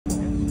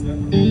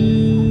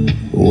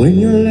When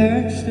your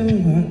legs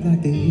don't work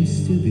like they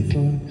used to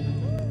before,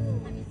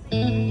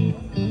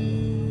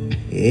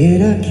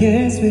 and I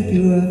can't sweep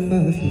you off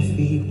your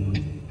feet.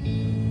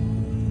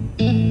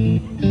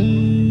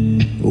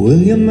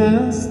 Will your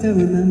mouth still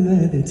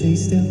remember the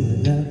taste of my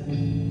love?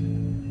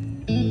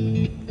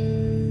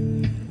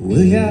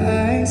 Will your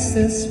eyes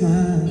still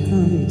smile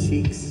on your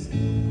cheeks?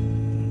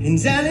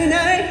 And darling,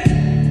 I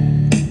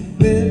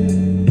will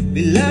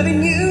be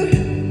loving you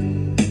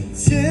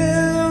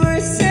till we're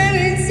 70.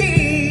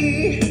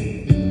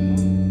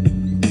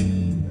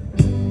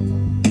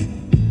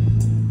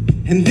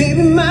 And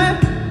baby, my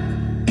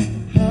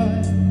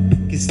heart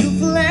can still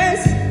feel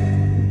as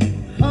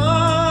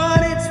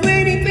hard at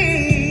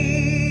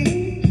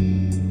 23.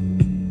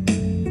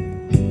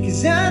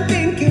 'Cause I'm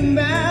thinking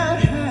about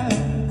how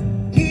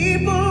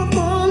people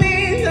fall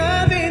in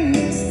love in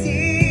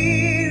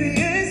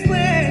mysterious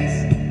ways.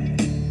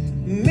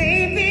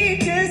 Maybe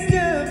just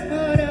a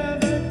part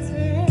of a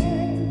tale.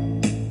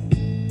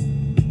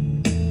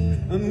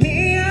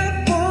 Me,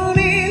 I fall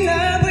in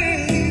love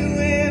with you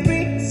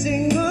every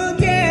single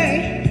day,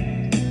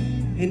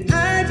 and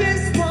I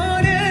just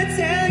wanna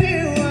tell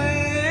you I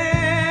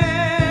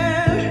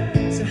am.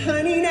 So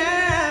honey,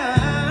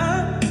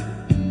 now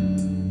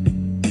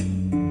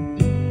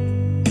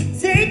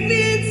take me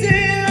into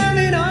your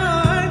loving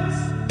arms,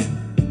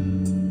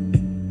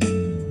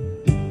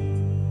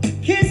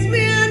 kiss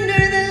me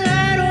under the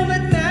light of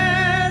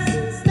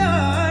 1,000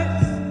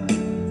 stars,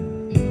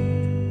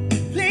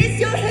 place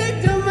your head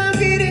on my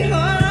beating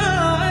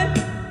heart.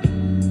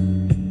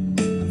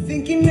 I'm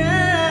thinking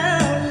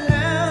out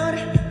loud,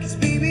 'cause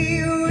baby,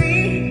 we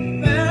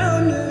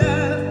found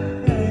love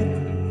right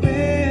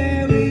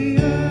where we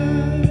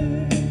are.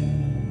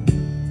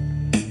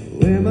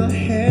 Where my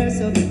hair's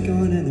all but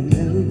gone and the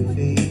memory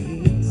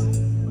fades,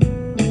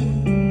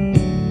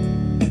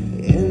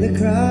 and the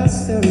crowd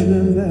still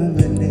remember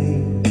my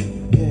name,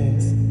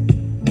 yes.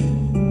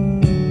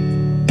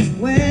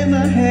 When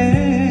my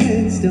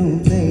hands don't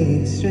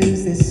play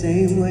strings the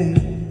same way,